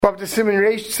Up to Simon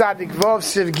Reish Tzadik Vav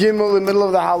Siv Gimel in the middle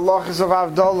of the halachas of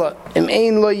Havdalah. Im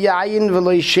ein lo yayin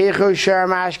v'lo shecho shar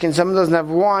mashkin. Someone doesn't have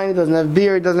wine, it doesn't have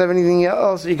beer, it doesn't have anything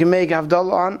else you can make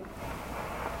Havdalah on.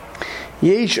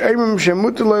 Yesh Eimim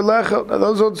shemutu lo lecha.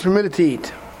 Those others permitted to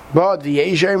eat. But the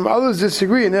Yesh Eimim others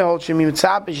disagree and they hold shemi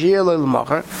mitzap shiyeh lo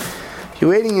l'macher.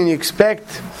 You're waiting and you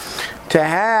expect to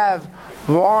have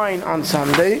wine on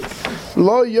Sunday.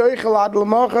 Lo yoichel ad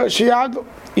l'macher sheyad.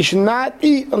 You should not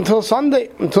eat until Sunday,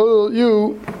 until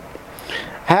you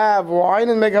have wine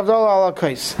and make Havdalah ala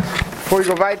kais. Before we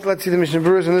go back, let's see the Mishnah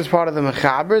Berurah in this part of the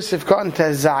Mechaber. Sifkat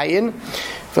Tezayin,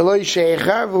 v'lo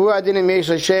shecher, v'hu adinim yesh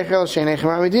lo shecher, she'nei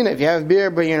chamar medina. If you have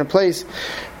beer, but you're in a place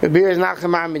where beer is not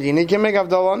chamar medina, you can make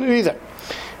Havdalah on it either.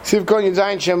 Sifkat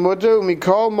Yedzayin shemutu,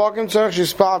 mikol mokim tzarech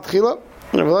shespal tchila,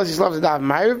 v'lo yislav zadav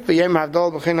ma'ariv, v'yem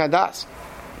Havdalah b'chin hadas.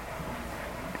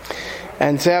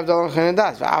 And say Havdalah b'chin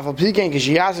hadas. V'afal pikein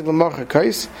k'shiyasik l'mocher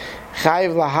kais,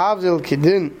 chayiv lahavdil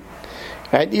kedin.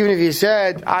 Right? Even if you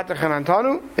said Atachan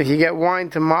Antanu, if you get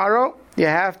wine tomorrow, you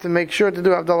have to make sure to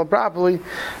do Havdalah properly.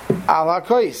 Ala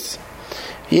kais.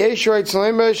 Yeshoy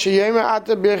tzleima sheyema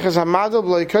ata birchas hamadol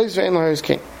b'loy kais ve'en lahos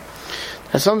king.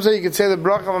 Now some say you could say the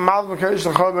bracha of hamadol b'kais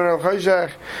l'chol ben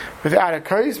el-choshech without a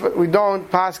kais, but we don't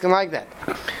paskin like that.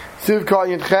 Siv kol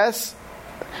yitches.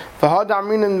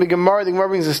 The Gemara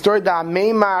brings a story that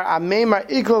Ameimar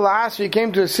Ikla last year he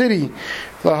came to a city.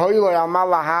 He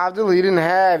didn't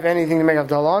have anything to make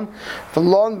Havdalah on. The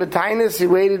Lon Betainis, he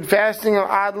waited fasting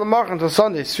Ad Lamach until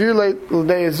Sunday.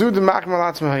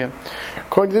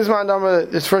 According to this man,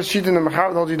 this first sheet in the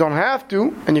Mechaber holds you don't have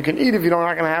to, and you can eat if you're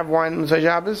not going to have wine on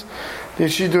Shabbos.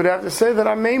 This sheet would have to say that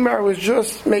Ameimar was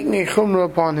just making a chumrah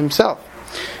upon himself.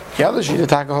 The other sheet, the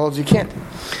Taka holds you can't.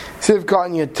 Siv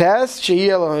cotton your test,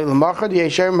 Sheyel Lamachar, the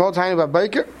Yesharim whole time about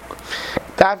Baker.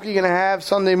 After you're going to have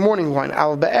Sunday morning wine.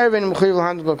 Al Be'ervin Mechuyev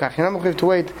L'Hamd L'Kach. You're not mechuyev to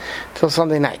wait till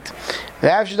Sunday night.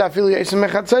 After that, feel Yesem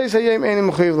Mechatzai, say Yem Any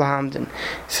Mechuyev L'Hamdin.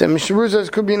 So Mishnah Berurah says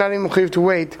could be not even mechuyev to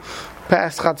wait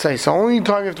past Chatzai. So only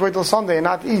time you have to wait till Sunday and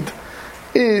not eat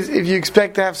is if you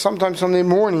expect to have sometime Sunday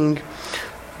morning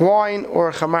wine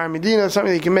or Chamar Medina, something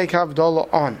that you can make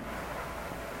Havdalah on.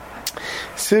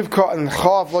 Siv cotton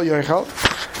Chav Lo Yoichel.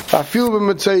 I feel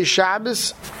b'mitzay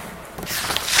Shabbos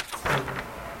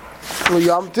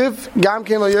l'Yom Tiv Gam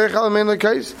Ken Lo Yoichel Amen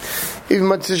L'Kais. Even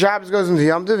Mitzvah Shabbos goes into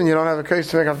Yom Tiv and you don't have a kais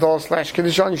to make Havdalah /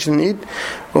 Kiddush on, you shouldn't eat.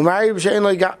 U'mari b'she'en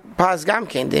Lo Pas Gam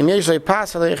Ken Dem Yesh Lo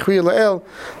Pas Lo Yechvi L'El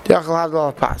D'Yachal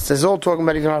Havdalah Pas. There's all talking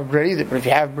about you don't have bread either, but if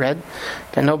you have bread,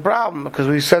 then no problem, because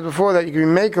we said before that you can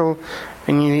be makel,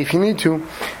 and if you need to,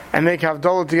 and make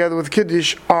Havdalah together with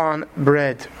Kiddush on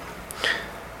bread.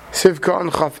 Sivka on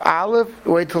Chaf Aleph.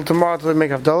 Wait till tomorrow to make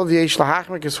Havdalah. V'yesh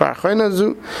lahachmek esvar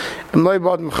choynazu. And loy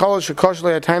bod mechal shekosh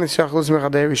loy ataynis yachlus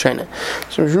mechadei rishayne.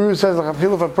 So Mishnah says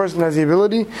if a person has the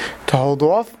ability to hold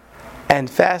off and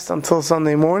fast until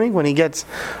Sunday morning, when he gets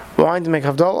wine to make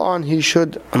Havdalah on, he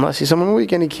should, unless he's someone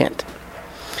weak and he can't.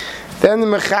 Then the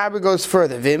Mechaber goes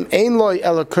further. V'im ein loy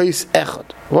ela kais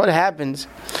echad. What happens?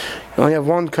 You only have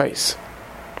one kais.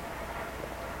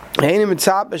 You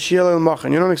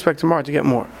don't expect tomorrow to get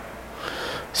more.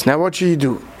 So now what should you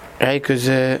do? Right? Because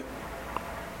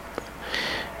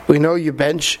we know you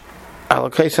bench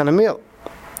alakais on a meal.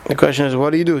 The question is,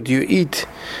 what do? Do you eat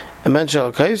and bench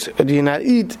alakais, or do you not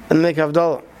eat and make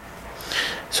Havdalah?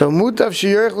 So mutav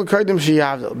sheyerchel kaidim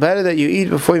sheyavdal. Better that you eat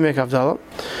before you make Havdalah.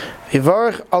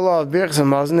 Yivarech Allah birchas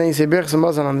hamazon. Then you say birchas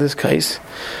hamazon on this case.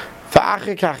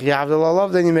 Va'achikach yavdal Allah.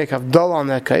 Then you make Havdalah on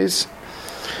that case.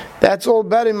 That's all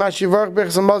better. Mashivarch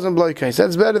birchas hamazon bloy case.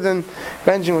 That's better than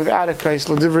benching without a case.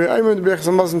 L'divrei ayman birchas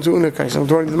hamazon to una case.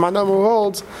 According to the Madam who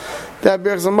holds that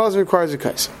birchas hamazon requires a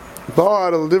case.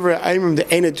 But l'divrei ayman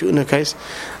the ain't to una case.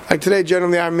 Like today,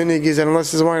 generally our minig is that unless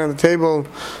there's wine on the table,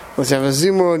 unless you have a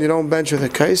zimun and you don't bench with a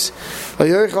case,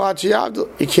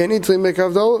 you can't eat till you make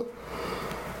Havdalah.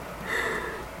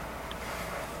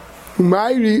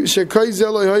 Umayri shekai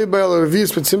zelo yoy ba'al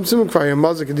revius but simsim k'vayim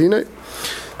mazik adinay.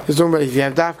 There's no way if you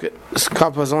have dafka, this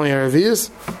cup has only a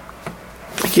revius.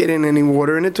 Get in any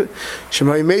water in it.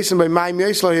 Shemay mason by my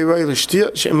meisla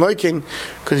shemlaykin,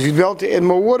 because if you belt to add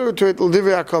more water to it,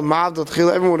 l'divrei akol ma'avdot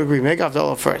chila. Everyone would agree. Make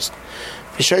Havdalah first.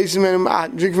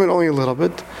 Drink from it only a little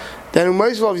bit. Then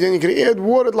you can add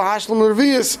water lahashlam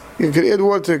revius. You can add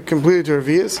water to complete it to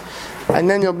revius, and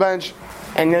then you'll bench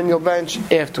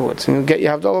afterwards, and you'll get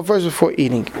your Havdalah first before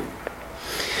eating.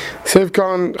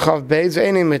 Sivkon chav beis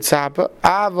ve'enim mitzapa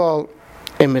aval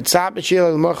in mitzapa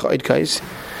sheyel l'mocha oid kais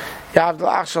yavdal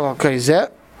achshal al kais zeh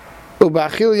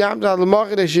ubachil yavdal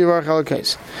l'mocha de shivar al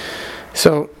kais.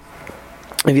 So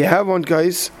if you have one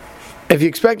kais If you're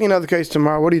expecting another case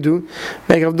tomorrow, what do?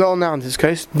 Make Havdalah now in this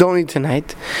case. Don't eat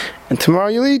tonight. And tomorrow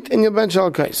you'll eat and you'll bench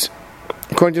all case.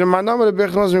 According to the Marnama, the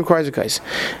Birchas Hamazon requires a case.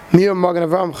 Miyam Magen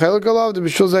Avraham Chelik Alav, the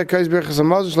Bishul Zeh Kais Birchas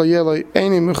Hamazon Shlo Yeh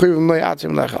Eini Mechuyv Lo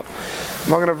Yatzim Lechel.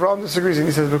 Magen Avraham disagrees and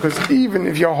he says because even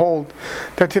if you hold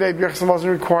that today Birchas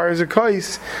Hamazon requires a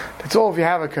case, that's all if you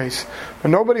have a case.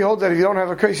 But nobody holds that if you don't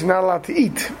have a case, you're not allowed to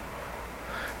eat.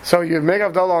 So you make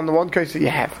Havdalah on the one case that you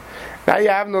have. Now you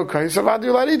have no case, so how do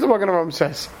you let eat? The Magen Avraham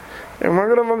says. And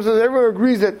Magen Avraham says everyone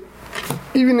agrees that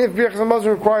even if Birchas Hamazon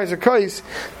requires a kais,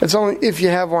 that's only if you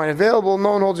have wine available.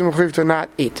 No one holds you mechuyev to not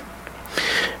eat.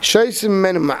 Sheisim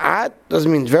menu ma'at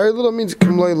doesn't mean very little. It means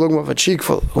kumloi lugma of a cheek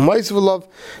full. Umayis v'lov.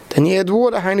 Then you add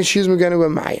water. Hainu shiz meganu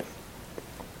v'mayim.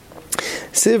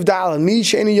 Siv dal mi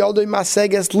sheini yaldoi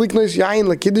maseges liknos yain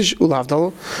lekiddush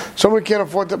ulavdalo. Someone can't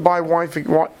afford to buy wine for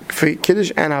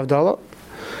kiddush and havdalah.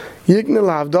 Yikne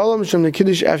l'havdalah mishum the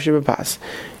kiddush after bepas.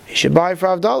 You should buy for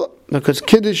havdalah because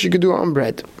kiddush you could do on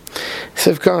bread.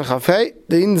 Sivkan Chafei,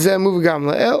 the Inzeh Muvgam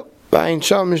La'el, Ba'in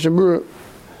Sham Mishnah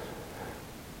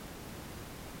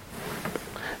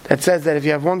that says that if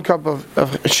you have 1 cup of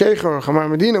Sheikha or Chamar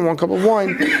Medina, 1 cup of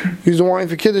wine, use the wine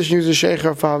for Kiddush and use the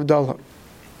Sheikha for Havdalah.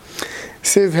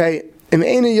 Siv Hey, Im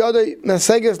Eini Yodai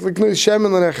Naseges L'Knuz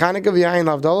Shemin L'Nechaneka V'yayin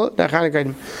Havdalah,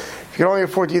 Nechaneka. If you can only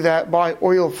afford to either buy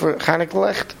oil for Chanukah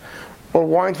Lecht or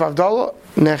wine for Havdalah,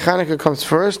 Nechaneka comes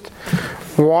first.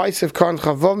 Why? Sivkan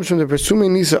Chavav from the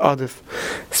presuming Nisa Adif.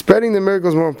 Spreading the miracle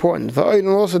is more important. And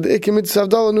also the Ikemit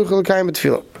Savdala Nuchel Kaim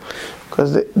Tefillah.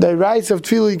 Because the rights of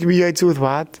Tefillah you can be yaitzu with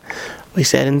what? We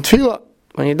said in Tefillah.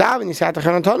 When you daven, you say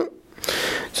Atachan Antonim.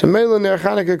 So Mela Ner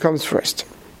Chanukah comes first.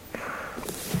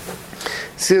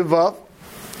 Sivav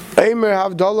Eimer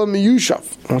Havdalah Miyushav.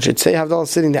 One should say Havdalah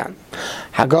sitting down.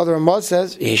 Haggadah Ramah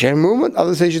says Yesher movement.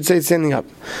 Others say you should say it standing up.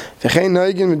 V'chein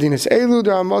Noigin Medinas Elu.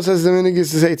 The Ramah says the minig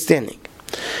is to say it standing.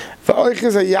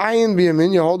 V'oiches a yayin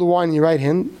biyamin, you hold the wine in your right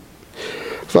hand.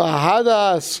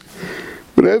 V'hadas,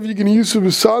 whatever you can use for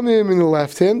besamim in the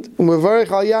left hand. U'mevarich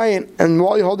al yayin, and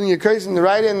while you're holding your kais in the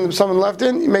right hand and the besamim in the left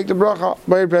hand, you make the bracha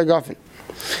by Gafen.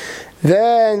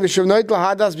 Then v'shavnoit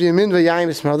l'hadas biyamin v'yayin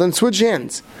b'smel. Then switch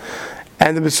hands,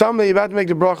 and the besamim that you're about to make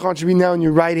the bracha on should be now in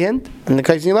your right hand and the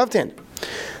kais in your left hand.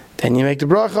 Then you make the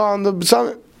bracha on the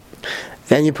besamim.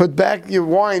 Then you put back your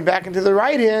wine back into the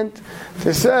right hand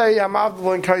to say, I'm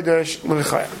Avdol and Kaidesh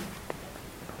L'Chaya.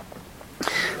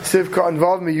 Sivka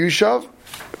involved Miyushav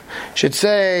should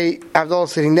say, Avdol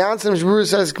sitting down. Some Shbura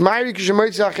says, K'mayri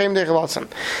Kishamoitzi Achem Dechavatzam.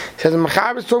 He says, the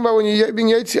Mechaber is talking about when you're being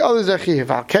Yotzi others Achiv.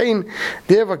 Al-Kain,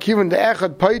 Deva Kivin, the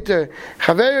Echad, Paiter,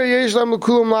 Chaveyo Yesh Lam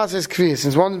L'Kulam Lasses Kvias.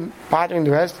 Since one's partnering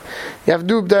the rest, you have to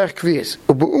do B'derech Kvias.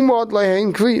 U'Be'umad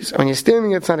Lehein Kvias. When you're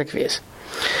standing, it's not a Kvias.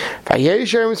 The other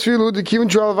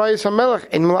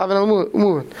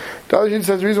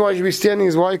says the reason why you should be standing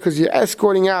is why? Because you're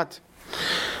escorting out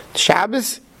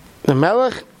Shabbos, the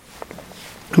Melech,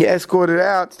 you escorted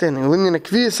out standing. As far as the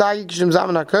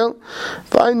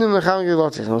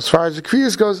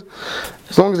Kviyas goes,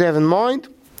 as long as they have in mind,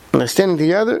 and they're standing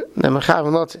together, they're Mechav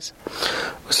and Lotzis.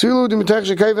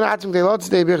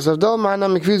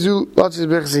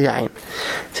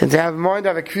 Since they have in mind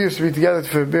that the Kviyas to be together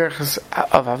for Birchas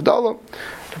of Havdalah,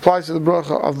 it applies to the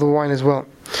bracha of the wine as well.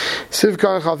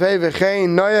 Sivkan Chavei V'chein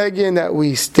Noyagin, that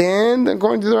we stand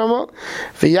according to the Ramah.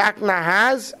 V'yakna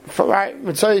has, right,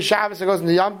 Mitzvah Shabbos that goes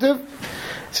into Yom Tov.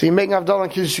 So you're making Havdalah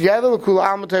and Kiddush together. L'kula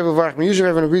Almatay V'varach Miyushav.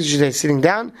 Everyone agrees you should say sitting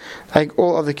down, like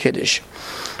all of the Kiddush.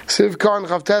 Sivkan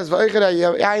Chavtez V'oichad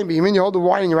Yayin B'yamin, you hold the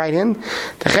wine in your right hand.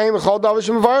 T'chein V'chol Davish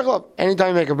V'varach. Anytime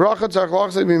you make a bracha, Tzarech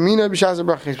L'achzeh B'yamina B'shaz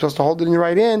Bracha. You're supposed to hold it in your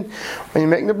right hand when you're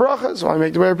making the bracha. So when you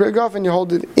make the prayer gaf, and you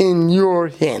hold it in your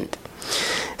hand.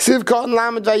 Sivkan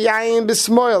Lamed V'yayin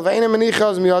B'smoil V'eina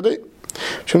Menichaz Miyadei.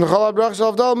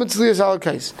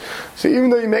 So even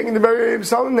though you're making the burial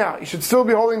of now, you should still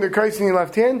be holding the kais in your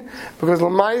left hand, because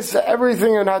l'mayis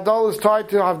everything in Havdalah is tied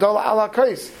to Havdalah ala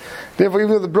kais. Therefore,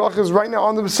 even though the bracha is right now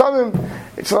on the besamim,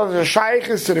 it's not a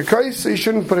shaykhis to the kais, so you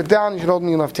shouldn't put it down. You should hold it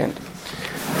in your left hand.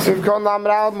 After you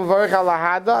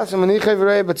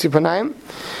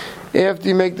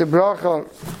make the bracha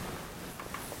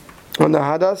on the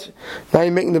hadas, now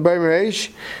you're making the burial,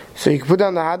 so you can put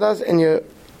down the hadas and you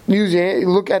use your hand, you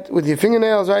look at with your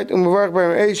fingernails, right?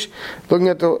 Looking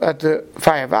at the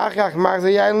fire.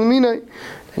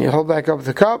 And you hold back up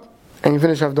the cup and you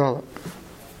finish Havdalah.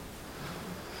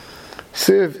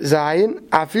 Siv Zayin.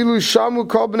 Afilu Shamu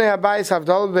Kol Bnei Habayis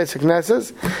Havdalah B'Beis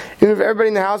HaKnesses. Even if everybody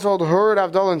in the household heard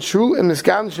Havdalah in Shul, in the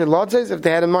Skam Shalatzes, if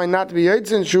they had in mind not to be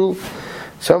Yotze in Shul,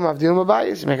 so Havdalah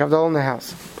Habayis, you make Havdalah in the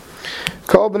house.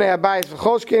 Surely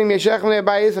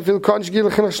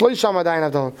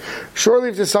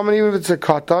if there's somebody, even if it's a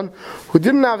katan, who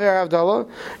didn't have hair Havdalah,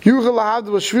 you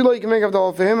can make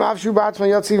Havdalah for him,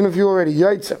 even if you already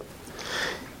Yaitza.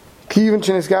 Even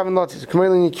Chenisgavin Lotis,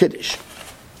 Kamelin Kiddush.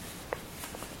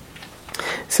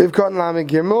 Siv Katan Lamed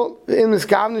Gimel, in the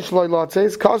Skavnish Loy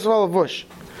Lotis, Kosval Vush.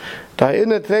 In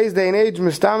today's day and age,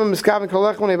 Mistam and Miskavin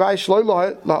Kolech when they buy Shloy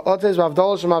Lotes,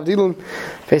 Havdalah, Shem Avdilun,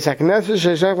 Pesach Nefesh,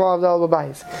 Sheshem Havdalah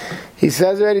Babayis. He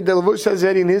says already, the Levush says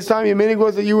already in his time, your meaning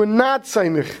was that you were not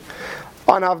Saimich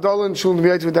on Havdalah and Shul, to be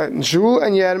able with that in Shul,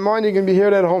 and you had in mind you can be here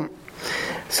at home.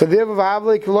 So therefore,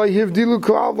 Havdalah, Koloi, Hivdilu,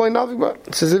 Koloi, nothing but.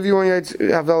 It's as if you want to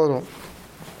Havdalah at home.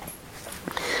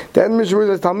 Then Mishmur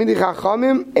says, Talmidei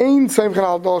Chachamim ein tzayim chan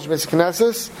Havdalah shebes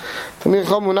Knesses. Talmidei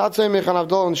Chachamim will not tzayim chan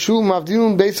Havdalah in Shul,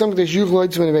 Mavdilun Beisam k'tei shiyuch lo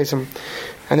yitzvah Beisam.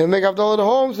 And they make Havdalah at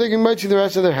home so they can mitzvah the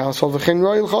rest of their household. V'chein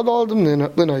royal chadal dem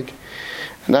l'noig.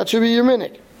 And that should be your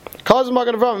minhag. Kaz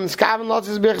Magen Avraham, Miskaven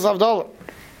Lotzis B'echas Havdalah.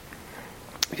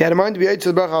 If you had in mind to be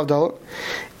Yitzvah Bracha Havdalah,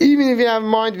 even if you have in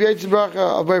mind to be Yitzvah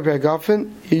Bracha of Ber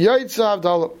Gafen, you Yitzvah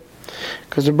Havdalah.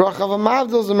 Because the Bracha of a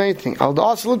Mavdil is the main thing. Al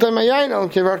da'as l'tay mayayin al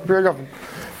kevar Ber Gafen.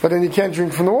 But then you can't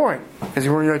drink from the wine, as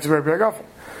you weren't Yitzvah Ber Gafen.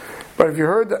 But if you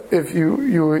heard that, if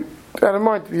you had in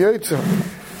mind to be Yitzvah,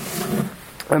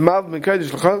 and Mavdil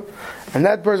Mekadosh L'chol, and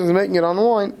that person's making it on the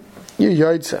wine, you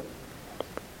Yitzvah.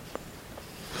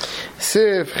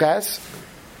 Siv Ches,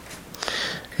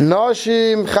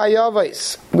 Nashim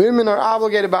Chayavais. Women are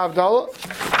obligated by Havdalah.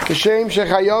 Kashem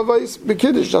Shechayavais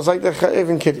B'Kiddush, just like the Chayav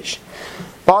in Kiddush.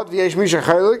 But V'yesh Misha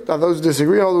Chaylik, that those who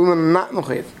disagree, all the women are not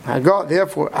Mechayiv. Hagot,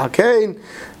 therefore, Alkein,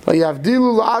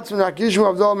 V'yavdilu L'Atzim Rakishim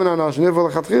Havdalah Min HaNashim.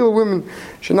 Therefore, the Chatchila women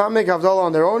should not make Havdalah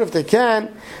on their own. If they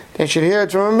can, they should hear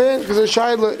it from a man, because they're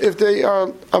Shayla if they are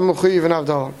Mechayiv in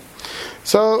Havdalah.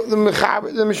 So the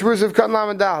Mishmurus of Katan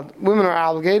Lamed Dad, women are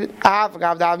obligated. Mitzvah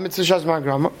Shazman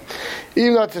Grama.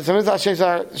 Even though it's a mitzvah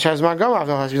Shazman Grama,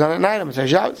 Havdalah has to be done at night. Mitzvah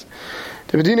Shabbos.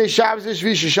 The Medina Shabbos is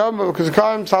Shvish Shabbat, but because the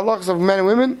halachas of men and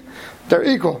women, they're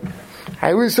equal.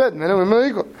 I always said men and women are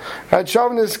equal. Right?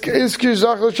 Shabbos is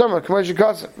Kizach L'Shamar. Commercial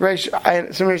costs. Some Reish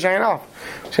Ayin Alf.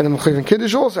 So the Mechayiv in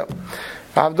Kiddush also.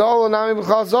 Havdalah Nami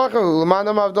B'Chal Zacharu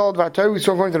L'Manam Havdalah Dvar we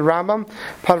saw going to the Rambam,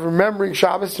 part of remembering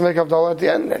Shabbos to make Havdalah at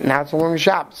the end, and now it's learning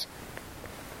Shabbos.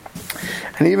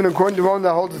 And even according to one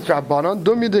that holds the Rabbanon,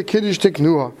 Dum Yidei Kiddush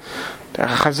Tiknuah. The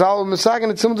Chazal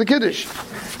Mesagan it's similar to Kiddush,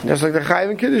 just like the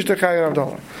Chayav in Kiddush, the Chayav in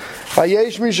Havdalah.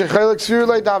 Vayesh Mi Shechaylik Sfir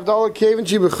Leit Havdalah Kevin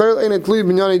She B'Chayil Ein Etluy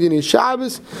B'Nyani Dini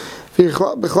Shabbos. The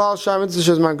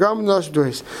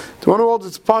one who holds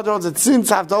it's part of that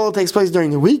since Havdalah takes place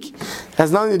during the week, it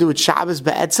has nothing to do with Shabbos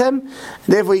Be'etzem.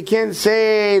 Therefore, you can't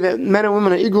say that men and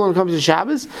women are equal when it comes to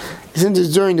Shabbos, since it's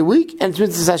during the week. And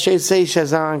since it's Hashem say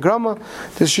Shazan Grama,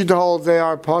 the Shita holds they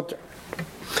are potter.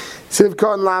 Siv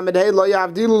Katan Lamed Hey Lo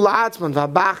Yavdilu La'atzman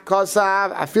V'Bach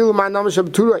Kosav Afilu Ma'anam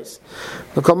Shabturais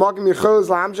V'Kamakim Yichos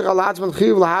La'amshich La'atzman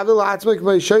Chiv La'avil La'atzman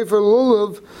K'may Shefer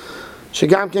Lulav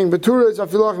Shagam King Beturas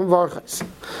Afilachim Varchas.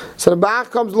 So the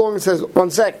Bach comes along and says, one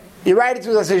sec, you write it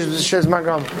to the Shes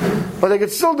Magam. But they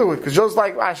could still do it, because just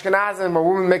like Ashkenazim, a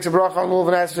woman makes a bracha on Lulav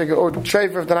and Esrog, or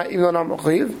Shefer if they're not, even though they're not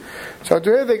Mechayiv. So to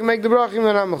her, they can make the bracha even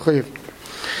though they're not Mechayiv.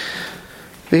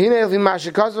 V'hinei Elfi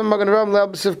Mashikazav Magen Avraham Le'el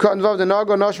B'Siv Katan Vav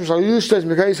Denago Noshim Shal Yushtes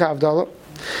Mekayis Havdalah.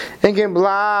 In game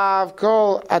blav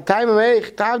call a time of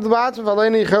eich tav the bottom of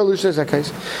Aleni Chol says that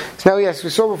case. So now yes,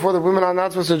 we saw before that women are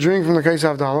not supposed to drink from the case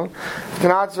of Havdalah. If they're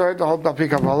not supposed to hold the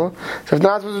pick Havdalah. So if they're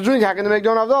not supposed to drink, how can they make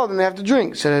don Havdalah? Then they have to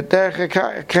drink. So that there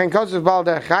can cause of bal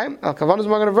der chaim. Al kavanus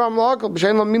magen Avraham lakel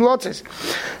b'shein lo min lotzes.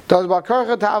 Does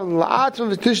bakarcha tav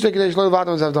la'atzim v'tishte k'dei shlo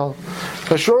vatam Havdalah.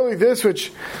 So surely this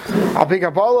which al pick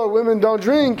Havdalah women don't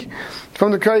drink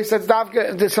from the kais, that's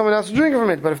dafka if someone else is drinking from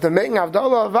it. But if they're making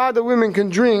Havdalah, the women can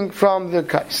drink from the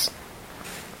kais.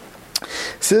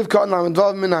 Siv Katan Lamed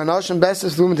Vav Min HaNashim, best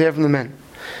is women to hear from the men.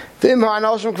 V'im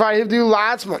HaNashim Kvar Hivdilu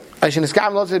La'atzman. I should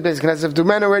escape lots of business. If the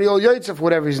men already all Yitzah for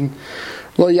whatever reason,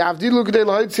 Lo Yavdilu K'dei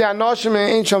Lo Yitzah HaNashim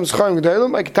Ein Sham Zcharim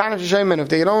G'deilim. Like Tana Sheshem men, if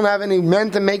they don't have any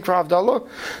men to make for Havdalah,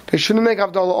 they shouldn't make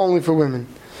Havdalah only for women.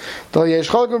 Because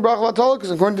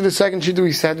according to the second shita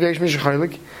we said,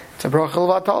 it's a bracha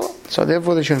l'vatala, so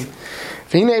therefore they shouldn't.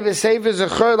 V'hinei b'sefer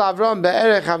zechor l'Avram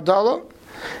be'erech Havdalah,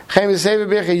 chem b'sefer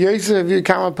b'erech Yosef, if you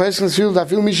come a person field that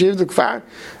feel mishiv the kfar,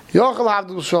 yochel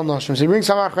havdul shel nashim. So you bring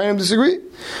some achayim disagree.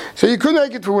 So you could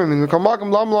make it for women. We come back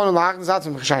and lam lon and lachen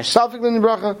zatzim chashash safik l'ni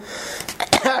bracha,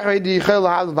 reidi yochel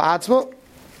havdul ba'atzma.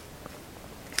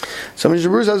 So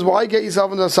Mishabur says, why get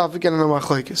yourself into a safik and a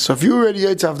machlokes? So if you already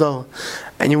ate Havdalah,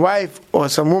 and your wife or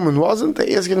some woman wasn't,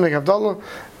 they ask you to make Havdalah,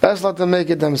 best let them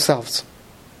make it themselves.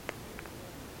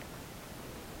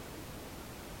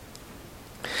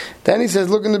 Then he says,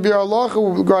 look in the Bir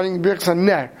Halacha regarding Birchas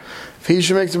HaNer. If he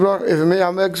should make the bracha, if he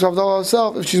makes Havdalah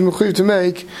herself, if she's mechuyev to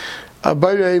make a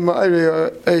Bayrei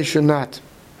Ma'irei, or should not.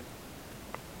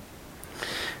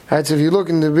 Right, so if you look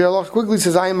in the Bir Halacha quickly, it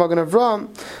says, Ayin Magen Avram,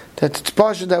 that it's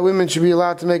partial that women should be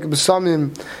allowed to make a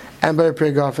Besamim and Bayer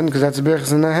Pregafen, because that's a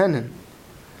Birchas HaNer.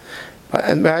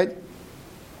 And right,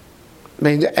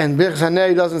 and Birchas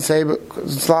HaNer doesn't say, but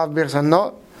it's not Birchas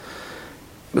HaNer,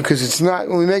 because it's not,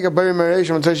 when we make a Bayer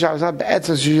Marisham on Tisha B'Av, it's not the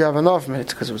essence you have enough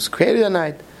minutes, because it was created at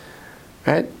night,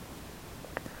 right?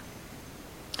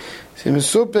 So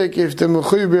Mesupik if the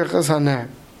Mechuyev Birchas HaNer.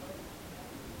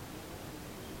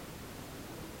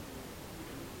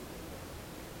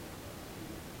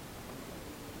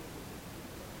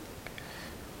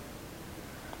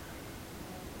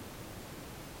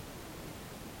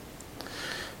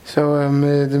 So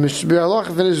the Bir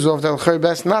Halacha finishes off that it's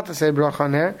best not to say bracha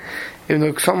on here, even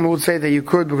though some would say that you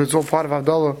could because it's all part of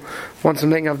Havdalah. Once they're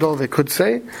making Havdalah, they could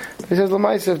say. He says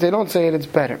L'maisa, if they don't say it, it's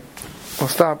better. We'll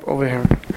stop over here.